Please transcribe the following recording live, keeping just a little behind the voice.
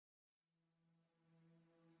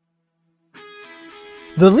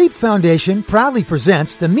The Leap Foundation proudly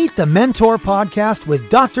presents the Meet the Mentor podcast with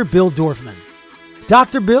Dr. Bill Dorfman.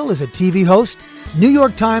 Dr. Bill is a TV host, New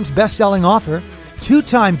York Times best-selling author,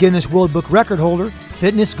 two-time Guinness World Book record holder,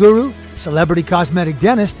 fitness guru, celebrity cosmetic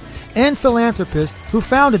dentist, and philanthropist who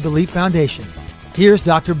founded the Leap Foundation. Here's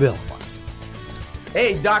Dr. Bill.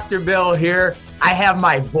 Hey, Dr. Bill here. I have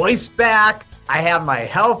my voice back. I have my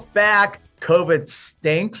health back. COVID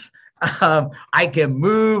stinks. I can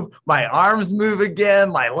move, my arms move again,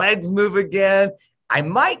 my legs move again. I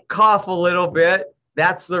might cough a little bit.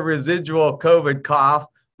 That's the residual COVID cough.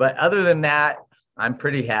 But other than that, I'm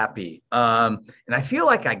pretty happy. And I feel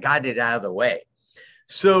like I got it out of the way.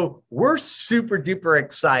 So we're super duper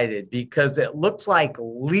excited because it looks like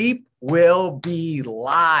Leap will be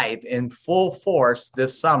live in full force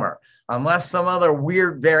this summer. Unless some other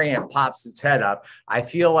weird variant pops its head up, I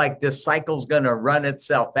feel like this cycle's going to run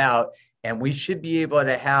itself out, and we should be able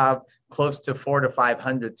to have close to 400 to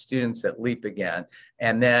 500 students at Leap again,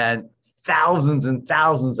 and then thousands and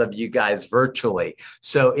thousands of you guys virtually.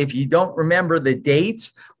 So if you don't remember the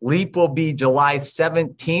dates, Leap will be July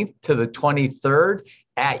 17th to the 23rd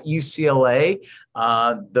at UCLA.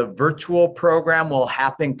 The virtual program will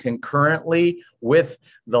happen concurrently with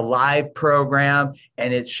the live program,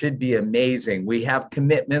 and it should be amazing. We have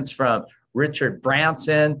commitments from Richard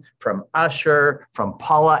Branson, from Usher, from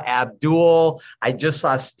Paula Abdul. I just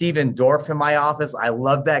saw Stephen Dorff in my office. I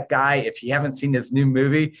love that guy. If you haven't seen his new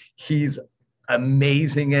movie, he's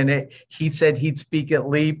amazing in it. He said he'd speak at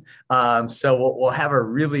Leap. So we'll have a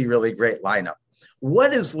really, really great lineup.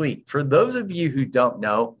 What is Leap? For those of you who don't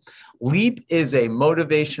know, Leap is a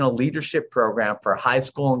motivational leadership program for high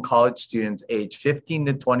school and college students aged 15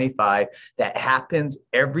 to 25 that happens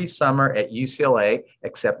every summer at UCLA,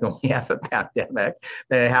 except when we have a pandemic,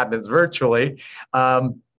 then it happens virtually.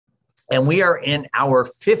 And we are in our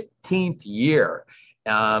 15th year.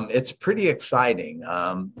 It's pretty exciting.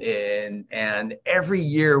 And every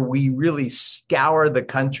year we really scour the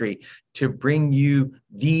country to bring you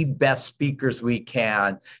the best speakers we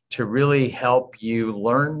can to really help you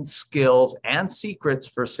learn skills and secrets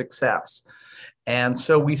for success. And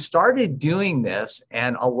so we started doing this,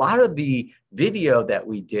 and a lot of the video that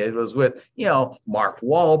we did was with, Mark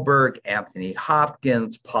Wahlberg, Anthony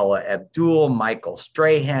Hopkins, Paula Abdul, Michael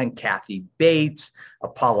Strahan, Kathy Bates,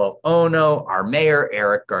 Apollo Ono, our mayor,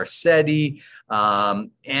 Eric Garcetti.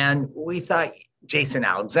 And we thought, Jason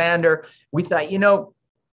Alexander, we thought,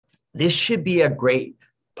 this should be a great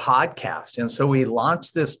podcast. And so we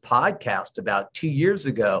launched this podcast about 2 years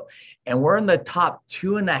ago, and we're in the top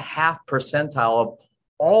 2.5 percentile of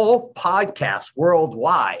all podcasts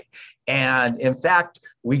worldwide. And in fact,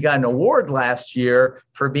 we got an award last year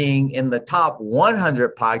for being in the top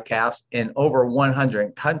 100 podcasts in over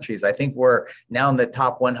 100 countries. I think we're now in the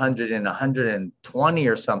top 100 in 120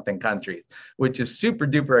 or something countries, which is super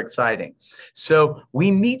duper exciting. So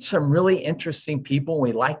we meet some really interesting people.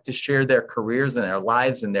 We like to share their careers and their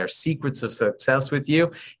lives and their secrets of success with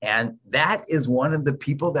you. And that is one of the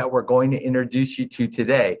people that we're going to introduce you to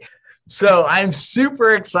today. So I'm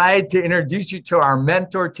super excited to introduce you to our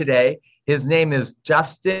mentor today. His name is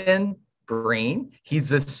Justin Breen. He's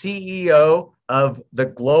the CEO of the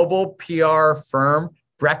global PR firm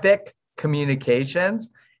Brepic Communications,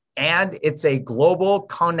 and it's a global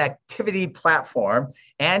connectivity platform.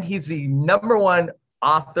 And he's the #1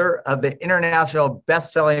 author of the international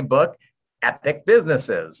best-selling book, Epic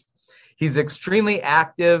Businesses. He's extremely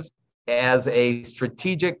active as a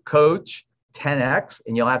strategic coach, 10X,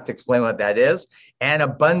 and you'll have to explain what that is, and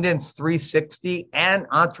Abundance 360 and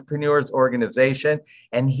Entrepreneurs Organization.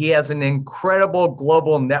 And he has an incredible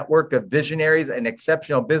global network of visionaries and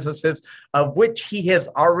exceptional businesses, of which he has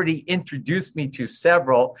already introduced me to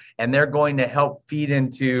several, and they're going to help feed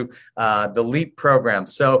into the LEAP program.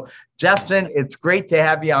 So Justin, it's great to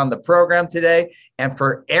have you on the program today. And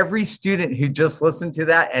for every student who just listened to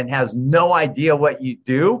that and has no idea what you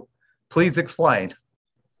do, please explain.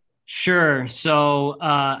 Sure. So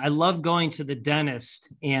I love going to the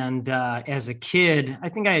dentist. And as a kid, I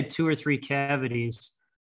think I had 2 or 3 cavities.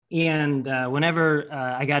 And whenever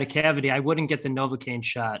I got a cavity, I wouldn't get the Novocaine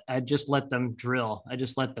shot. I'd just let them drill.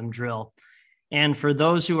 And for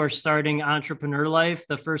those who are starting entrepreneur life,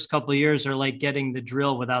 the first couple of years are like getting the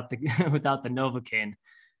drill without the without the Novocaine.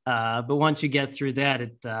 But once you get through that,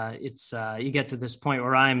 it's you get to this point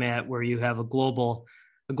where I'm at, where you have a global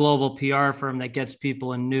PR firm that gets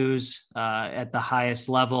people in news at the highest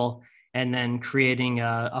level, and then creating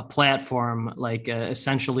a platform like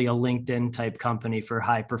essentially a LinkedIn type company for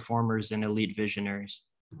high performers and elite visionaries.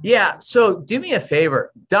 Yeah. So do me a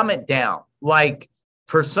favor, dumb it down. Like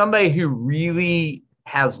for somebody who really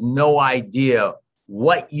has no idea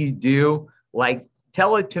what you do? Like,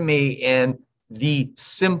 tell it to me in the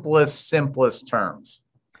simplest terms.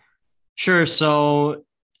 Sure. So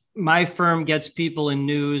my firm gets people in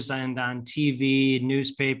news and on TV,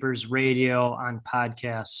 newspapers, radio, on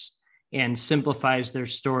podcasts, and simplifies their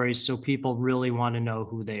stories so people really want to know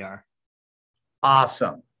who they are.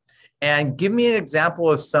 Awesome. And give me an example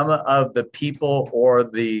of some of the people or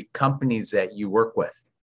the companies that you work with.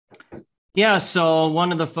 Yeah, so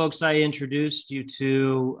one of the folks I introduced you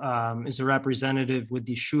to is a representative with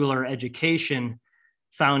the Schuler Education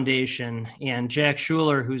Foundation. And Jack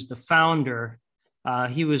Schuler, who's the founder,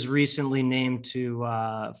 he was recently named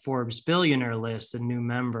to Forbes billionaire list, a new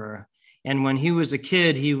member. And when he was a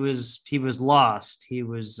kid, he was lost. He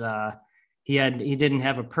didn't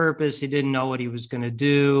have a purpose. He didn't know what he was going to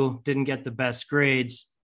do. Didn't get the best grades.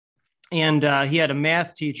 And he had a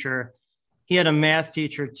math teacher. He had a math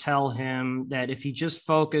teacher tell him that if he just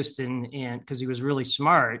focused and because he was really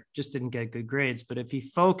smart, just didn't get good grades. But if he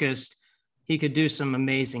focused, he could do some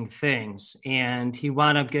amazing things. And he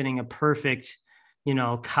wound up getting a perfect,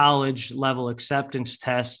 college level acceptance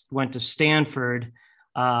test. Went to Stanford.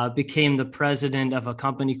 Became the president of a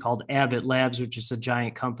company called Abbott Labs, which is a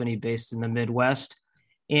giant company based in the Midwest.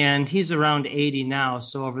 And he's around 80 now.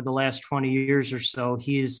 So over the last 20 years or so,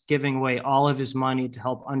 he's giving away all of his money to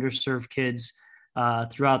help underserved kids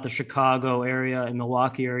throughout the Chicago area and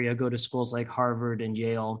Milwaukee area go to schools like Harvard and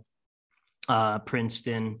Yale,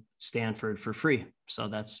 Princeton, Stanford for free. So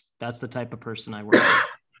that's the type of person I work with.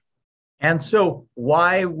 And so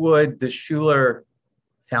why would the Schuler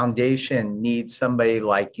Foundation need somebody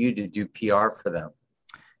like you to do PR for them?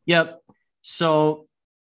 Yep. So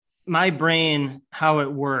my brain, how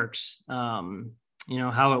it works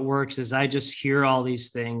is I just hear all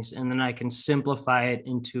these things and then I can simplify it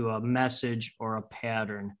into a message or a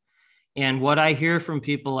pattern. And what I hear from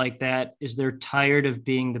people like that is they're tired of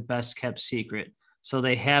being the best kept secret. So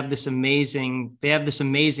they have this amazing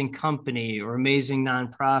company or amazing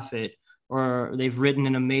nonprofit, or they've written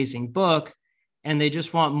an amazing book, and they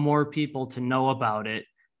just want more people to know about it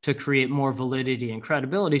to create more validity and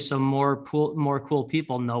credibility, so more cool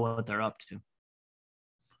people know what they're up to.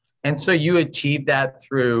 And so you achieve that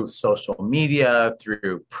through social media,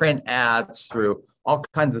 through print ads, through all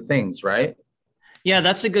kinds of things, right? Yeah,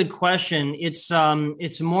 that's a good question.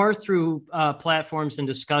 It's more through platforms and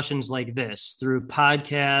discussions like this, through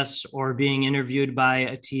podcasts or being interviewed by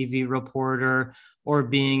a TV reporter or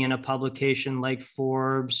being in a publication like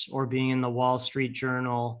Forbes or being in the Wall Street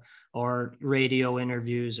Journal or radio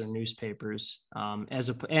interviews or newspapers.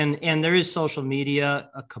 And there is social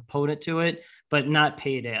media, a component to it, but not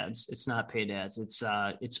paid ads. It's not paid ads.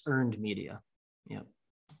 It's earned media. Yeah.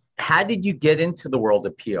 How did you get into the world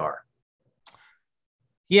of PR?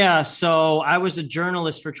 Yeah, so I was a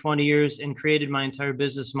journalist for 20 years and created my entire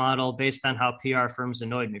business model based on how PR firms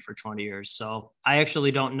annoyed me for 20 years. So I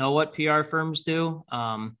actually don't know what PR firms do.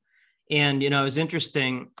 And, it was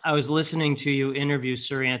interesting. I was listening to you interview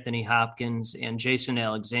Sir Anthony Hopkins and Jason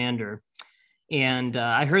Alexander, and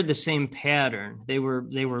I heard the same pattern. They were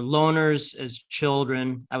loners as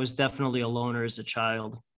children. I was definitely a loner as a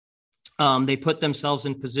child. They put themselves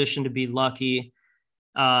in position to be lucky.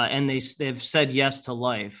 And they've said yes to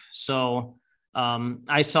life. So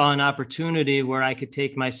I saw an opportunity where I could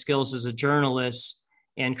take my skills as a journalist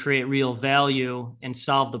and create real value and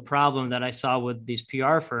solve the problem that I saw with these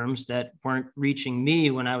PR firms that weren't reaching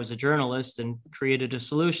me when I was a journalist, and created a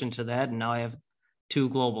solution to that. And now I have 2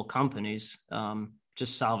 global companies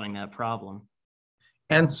just solving that problem.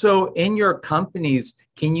 And so in your companies,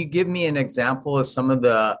 can you give me an example of some of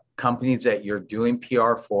the companies that you're doing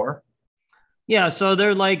PR for? Yeah, so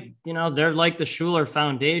they're like the Schuler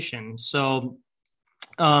Foundation. So,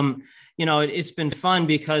 it's been fun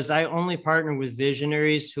because I only partner with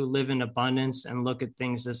visionaries who live in abundance and look at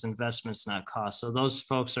things as investments, not costs. So those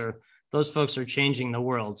folks are changing the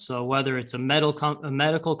world. So whether it's a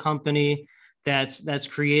medical company that's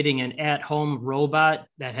creating an at-home robot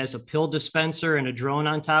that has a pill dispenser and a drone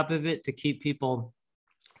on top of it to keep people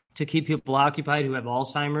occupied who have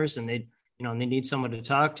Alzheimer's and they need someone to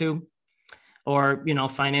talk to. Or,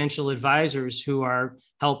 financial advisors who are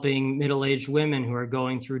helping middle-aged women who are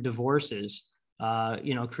going through divorces,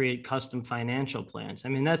 create custom financial plans. I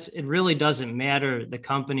mean, it really doesn't matter the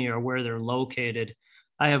company or where they're located.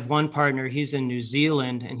 I have one partner, he's in New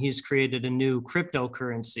Zealand, and he's created a new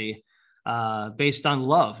cryptocurrency based on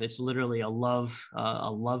love. It's literally a love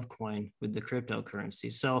coin with the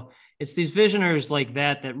cryptocurrency. So it's these visionaries like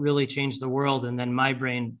that really change the world. And then my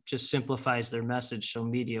brain just simplifies their message, so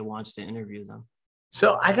media wants to interview them.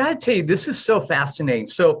 So I got to tell you, this is so fascinating.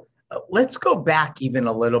 So let's go back even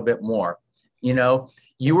a little bit more. You know,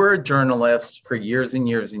 you were a journalist for years and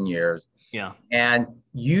years and years. Yeah. And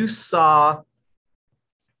you saw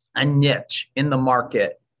a niche in the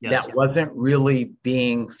market that wasn't really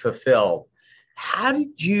being fulfilled. How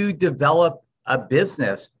did you develop a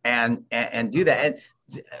business and do that?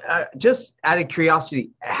 And just out of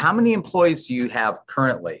curiosity, how many employees do you have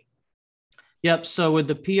currently? Yep. So with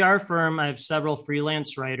the PR firm, I have several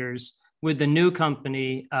freelance writers. With the new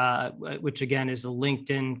company, which again is a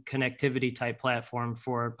LinkedIn connectivity type platform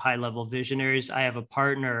for high-level visionaries, I have a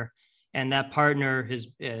partner, and that partner is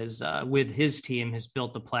with his team has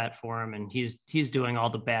built the platform, and he's doing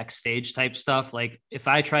all the backstage type stuff. Like if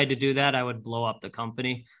I tried to do that, I would blow up the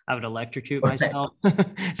company. I would electrocute myself.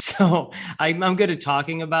 So I'm good at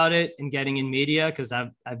talking about it and getting in media because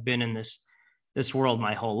I've been in this world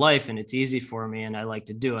my whole life, and it's easy for me and I like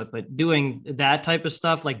to do it. But doing that type of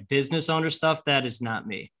stuff, like business owner stuff, that is not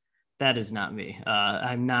me.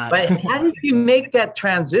 I'm not. But how did you make that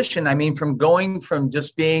transition? I mean, from going from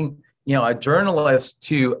just being, a journalist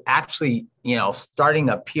to actually, starting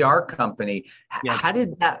a PR company. Yep. How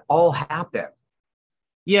did that all happen?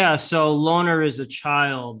 Yeah. So loner is a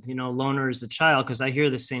child, because I hear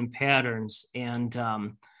the same patterns. And,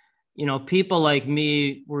 people like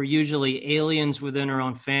me were usually aliens within our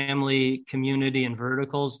own family, community, and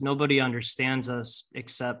verticals. Nobody understands us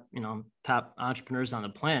except, top entrepreneurs on the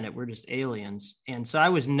planet. We're just aliens. And so I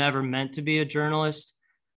was never meant to be a journalist.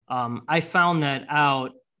 I found that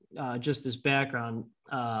out just as background,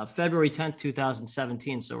 February 10th,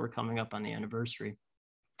 2017. So we're coming up on the anniversary.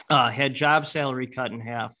 Had job salary cut in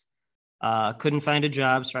half. Couldn't find a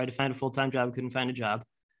job. Tried to find a full-time job. Couldn't find a job.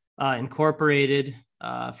 Incorporated.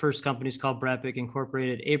 First company is called Brepic,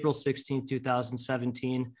 incorporated April 16th,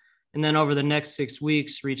 2017. And then over the next 6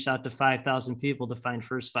 weeks, reached out to 5,000 people to find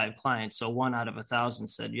first 5 clients. So 1 out of 1,000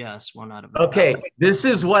 said yes, 1 out of 1,000. Okay, this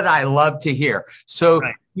is what I love to hear. So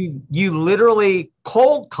right. you literally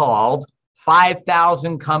cold called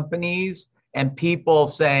 5,000 companies and people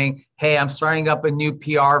saying, hey, I'm starting up a new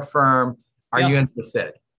PR firm. Are you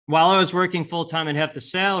interested? While I was working full-time and half the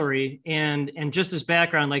salary, and just as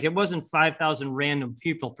background, like it wasn't 5,000 random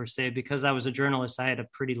people per se, because I was a journalist, I had a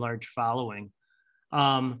pretty large following.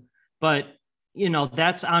 But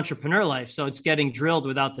that's entrepreneur life. So it's getting drilled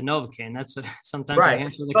without the Novocaine. That's sometimes right. I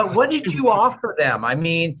answer the But question. what did you offer them? I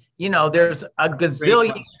mean, there's a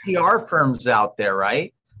gazillion PR firms out there,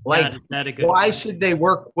 right? Like, why should they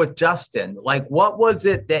work with Justin? Like, what was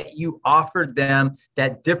it that you offered them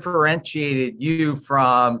that differentiated you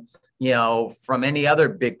from any other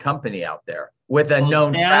big company out there with a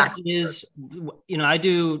known track record? I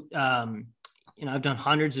do, I've done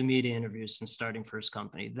hundreds of media interviews since starting First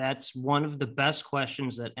Company. That's one of the best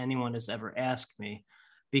questions that anyone has ever asked me,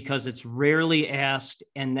 because it's rarely asked.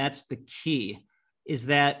 And that's the key, is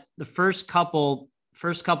that the first couple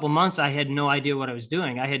months, I had no idea what I was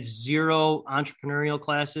doing. I had 0 entrepreneurial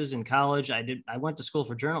classes in college. I went to school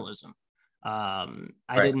for journalism. I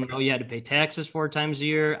didn't know you had to pay taxes 4 times a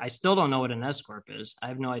year. I still don't know what an S corp is. I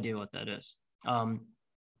have no idea what that is.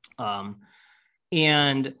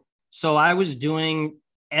 And so I was doing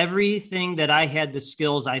everything that I had the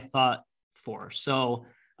skills I thought for. So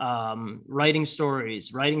writing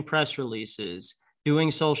stories, writing press releases, doing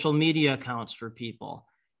social media accounts for people.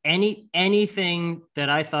 Anything that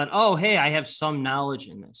I thought, oh, hey, I have some knowledge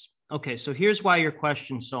in this. Okay, so here's why your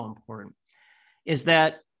question's so important, is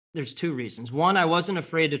that there's 2 reasons. One, I wasn't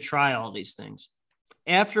afraid to try all these things.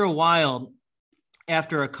 After a while,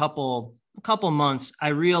 after a couple months, I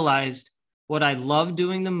realized what I loved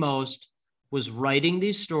doing the most was writing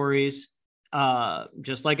these stories,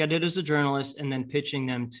 just like I did as a journalist, and then pitching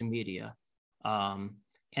them to media.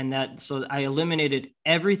 So I eliminated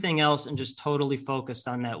everything else and just totally focused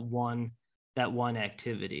on that one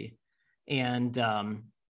activity. And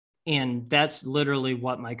that's literally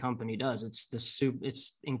what my company does.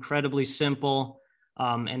 It's incredibly simple.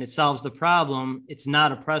 And it solves the problem. It's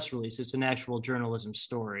not a press release. It's an actual journalism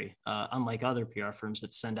story, unlike other PR firms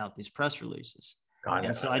that send out these press releases.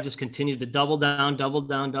 And so I just continued to double down, and I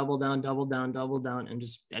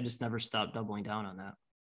just never stopped doubling down on that.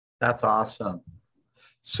 That's awesome.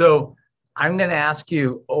 So I'm going to ask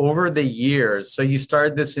you, over the years, so you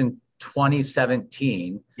started this in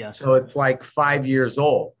 2017. Yes. So it's like 5 years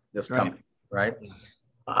old, this company, right?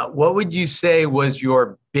 What would you say was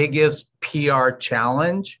your biggest PR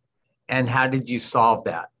challenge, and how did you solve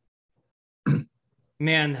that?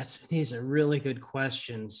 Man, these are really good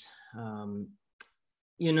questions.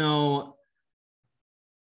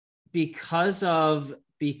 Because of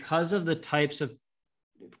the types of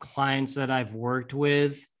clients that I've worked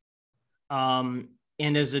with, and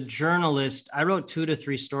And as a journalist, I wrote 2 to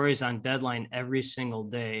 3 stories on deadline every single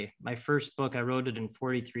day. My first book, I wrote it in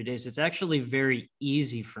 43 days. It's actually very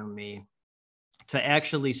easy for me to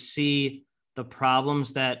actually see the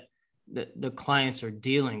problems that the clients are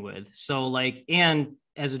dealing with. So like, and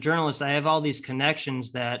as a journalist, I have all these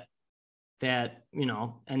connections that, you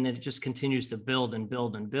know, and it just continues to build and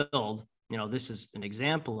build and build. You know, this is an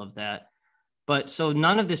example of that. But so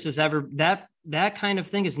none of this is ever, that kind of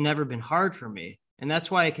thing has never been hard for me. And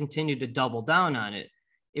that's why I continued to double down on it.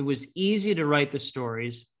 It was easy to write the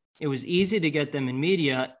stories. It was easy to get them in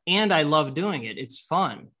media, and I love doing it. It's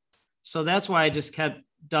fun. So that's why I just kept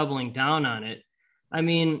doubling down on it. I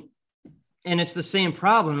mean, and it's the same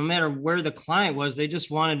problem. No matter where the client was, they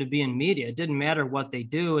just wanted to be in media. It didn't matter what they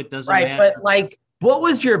do. It doesn't matter. But like, what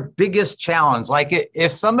was your biggest challenge? Like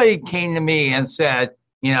if somebody came to me and said,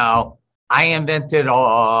 you know, I invented,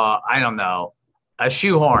 I don't know, a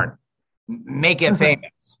shoehorn, make it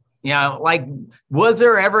famous. You know, like, was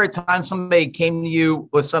there ever a time somebody came to you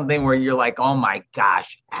with something where you're like, oh my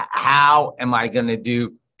gosh, how am I going to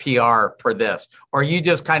do PR for this? Or you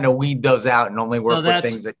just kind of weed those out and only work with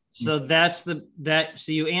things that. So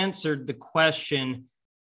you answered the question,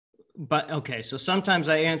 but okay. So sometimes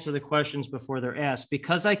I answer the questions before they're asked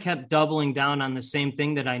because I kept doubling down on the same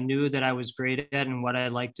thing that I knew that I was great at and what I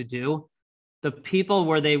like to do. The people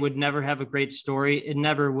where they would never have a great story,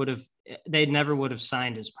 they never would have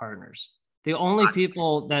signed as partners. The only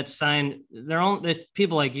people that signed it's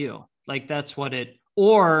people like you, like that's what it,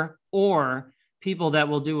 or people that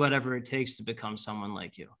will do whatever it takes to become someone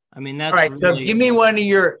like you. I mean, that's all right. Really, so give me one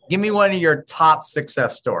of your top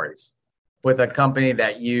success stories with a company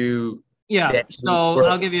that you. Yeah. So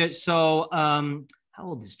I'll give you, how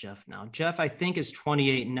old is Jeff now? Jeff, I think, is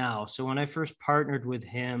 28 now. So when I first partnered with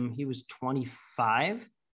him, he was 25.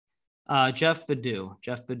 Jeff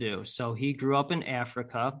Badu. So he grew up in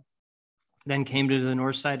Africa, then came to the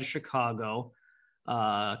north side of Chicago,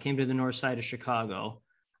 got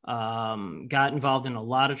involved in a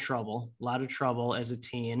lot of trouble as a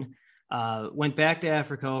teen, went back to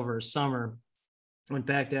Africa over a summer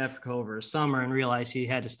and realized he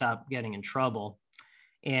had to stop getting in trouble.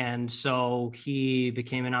 And so he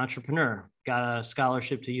became an entrepreneur, got a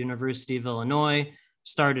scholarship to University of Illinois,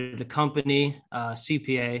 started a company,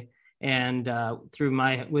 CPA, and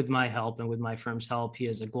with my help and with my firm's help, he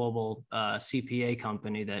has a global CPA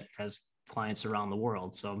company that has clients around the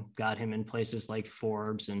world. So got him in places like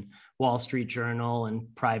Forbes and Wall Street Journal and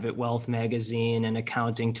Private Wealth Magazine and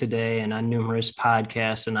Accounting Today and on numerous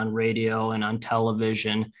podcasts and on radio and on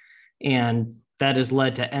television. And that has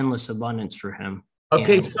led to endless abundance for him.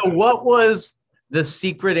 Okay, so what was the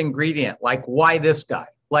secret ingredient? Like, why this guy?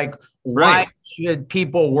 Like, why should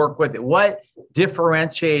people work with it? What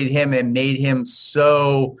differentiated him and made him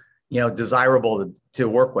so, desirable to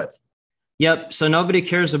work with? Yep. So nobody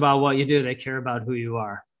cares about what you do. They care about who you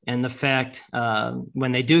are. And the fact,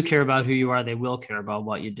 when they do care about who you are, they will care about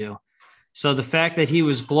what you do. So the fact that he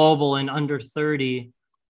was global and under 30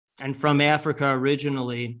 and from Africa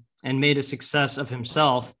originally and made a success of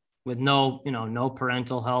himself with no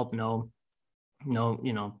parental help, no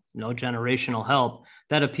generational help,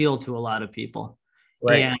 that appealed to a lot of people.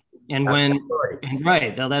 Right.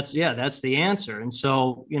 That's the answer. And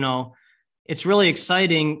so, it's really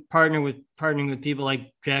exciting partnering with people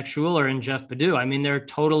like Jack Schuler and Jeff Badu. I mean, they're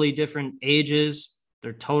totally different ages,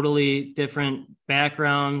 they're totally different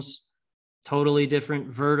backgrounds, totally different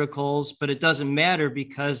verticals, but it doesn't matter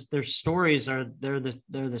because their stories they're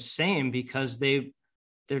the same because they're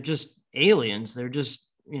just aliens. They're just,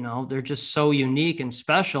 they're just so unique and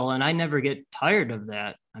special. And I never get tired of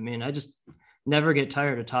that. I mean, I just never get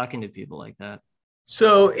tired of talking to people like that.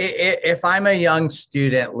 So if I'm a young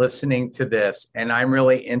student listening to this and I'm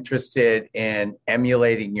really interested in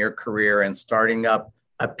emulating your career and starting up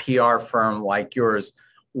a PR firm like yours,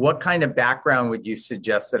 what kind of background would you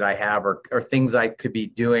suggest that I have or things I could be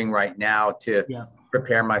doing right now to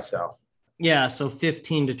prepare myself? Yeah. So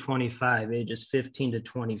 15 to 25, ages 15 to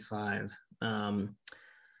 25. There's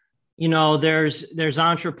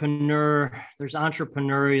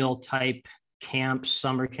entrepreneurial type camps,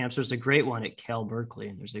 summer camps. There's a great one at Cal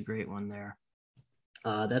Berkeley. There's a great one there.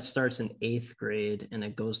 That starts in 8th grade and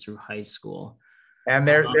it goes through high school. And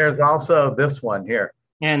there's also this one here.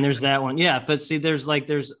 And there's that one. Yeah. But see,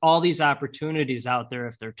 there's all these opportunities out there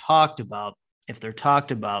if they're talked about.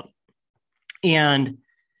 And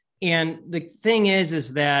the thing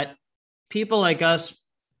is that people like us,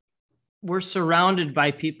 we're surrounded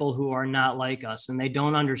by people who are not like us and they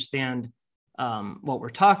don't understand what we're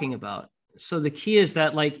talking about. So the key is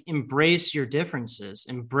that, like, embrace your differences,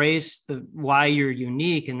 embrace why you're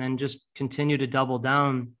unique, and then just continue to double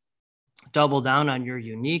down on your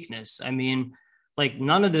uniqueness. I mean, like,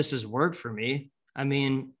 none of this is work for me. I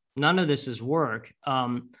mean, none of this is work.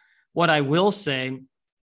 What I will say,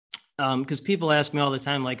 because people ask me all the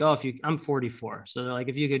time, like, oh, I'm 44. So they're like,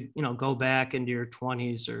 if you could, go back into your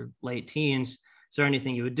 20s or late teens, is there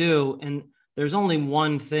anything you would do? And there's only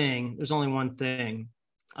one thing.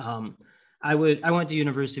 I went to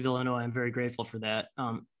University of Illinois. I'm very grateful for that.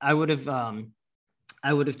 I would have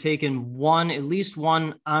taken at least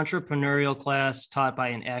one entrepreneurial class taught by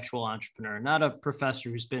an actual entrepreneur, not a professor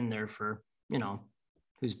who's been there for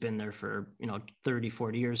 30,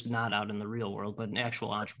 40 years, not out in the real world, but an actual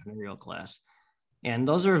entrepreneurial class. And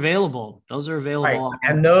those are available. Right.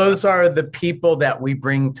 And those are the people that we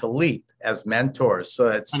bring to LEAP as mentors, so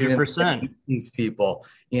that students can meet these people.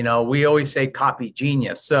 We always say copy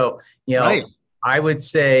genius. So, right. I would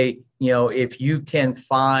say, if you can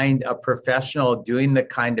find a professional doing the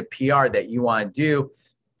kind of PR that you want to do,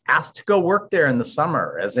 ask to go work there in the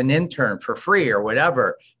summer as an intern for free or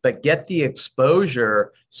whatever, but get the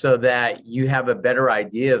exposure so that you have a better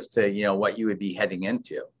idea as to, what you would be heading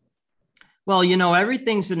into. Well,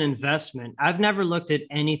 everything's an investment. I've never looked at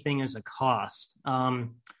anything as a cost.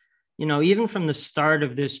 Even from the start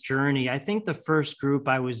of this journey, I think the first group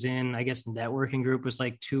I was in, I guess the networking group, was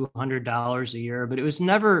like $200 a year, but it was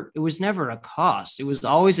never a cost. It was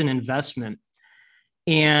always an investment.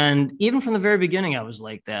 And even from the very beginning, I was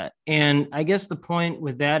like that. And I guess the point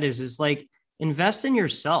with that is like, invest in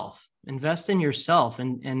yourself and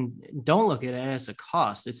don't look at it as a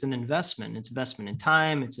cost. It's an investment. It's investment in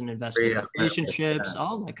time. It's an investment in relationships,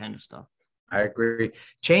 all that kind of stuff. I agree.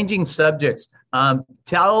 Changing subjects.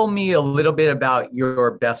 Tell me a little bit about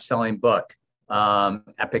your best-selling book,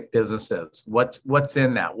 Epic Businesses. What's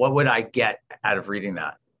in that? What would I get out of reading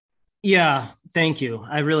that? Yeah, thank you.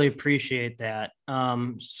 I really appreciate that.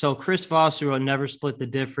 So Chris Voss, who wrote Never Split the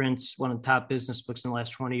Difference, one of the top business books in the last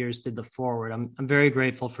 20 years, did the foreword. I'm very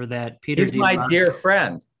grateful for that. Peter, he's my dear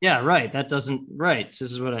friend. Yeah, right. This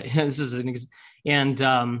is what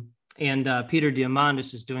Peter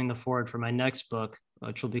Diamandis is doing the foreword for my next book,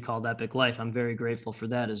 which will be called Epic Life. I'm very grateful for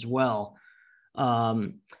that as well.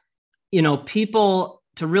 People,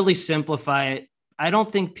 to really simplify it, I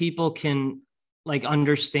don't think people can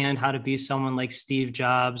understand how to be someone like Steve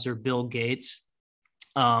Jobs or Bill Gates.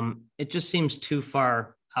 It just seems too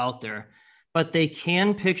far out there, but they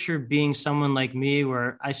can picture being someone like me,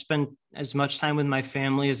 where I spend as much time with my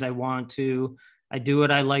family as I want to. I do what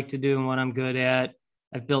I like to do and what I'm good at.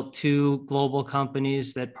 I've built 2 global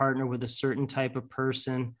companies that partner with a certain type of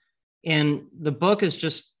person. And the book is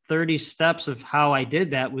just 30 steps of how I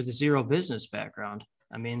did that with 0 business background.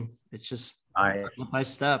 I mean, it's just step by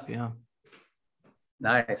step. Yeah.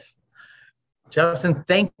 Nice. Justin,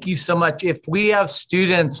 thank you so much. If we have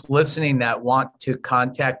students listening that want to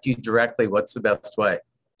contact you directly, what's the best way?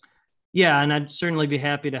 Yeah, and I'd certainly be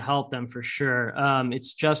happy to help them for sure.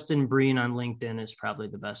 It's Justin Breen on LinkedIn is probably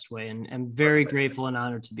the best way. And I'm very grateful and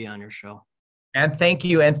honored to be on your show. And thank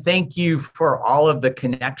you. And thank you for all of the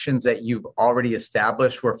connections that you've already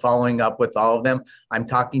established. We're following up with all of them. I'm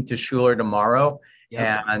talking to Schuler tomorrow.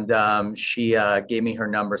 Yep. And she gave me her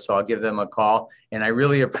number, so I'll give them a call. And I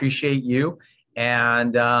really appreciate you.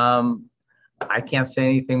 And I can't say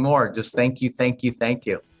anything more. Just thank you.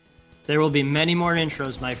 There will be many more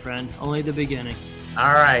intros, my friend. Only the beginning.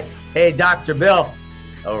 All right. Hey, Dr. Bill,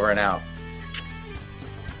 over and out.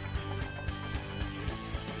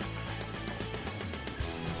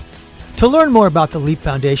 To learn more about the LEAP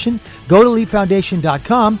Foundation, go to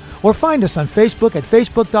leapfoundation.com or find us on Facebook at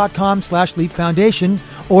facebook.com/LEAP Foundation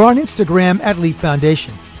or on Instagram at LEAP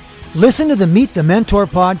Foundation. Listen to the Meet the Mentor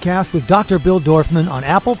podcast with Dr. Bill Dorfman on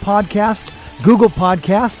Apple Podcasts, Google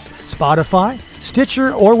Podcasts, Spotify,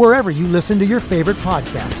 Stitcher, or wherever you listen to your favorite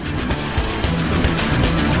podcast.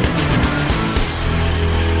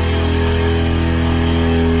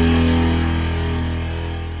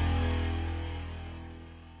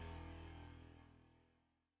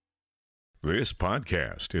 This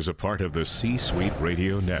podcast is a part of the C-Suite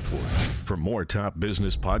Radio Network. For more top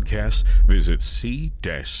business podcasts, visit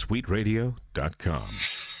c-suiteradio.com.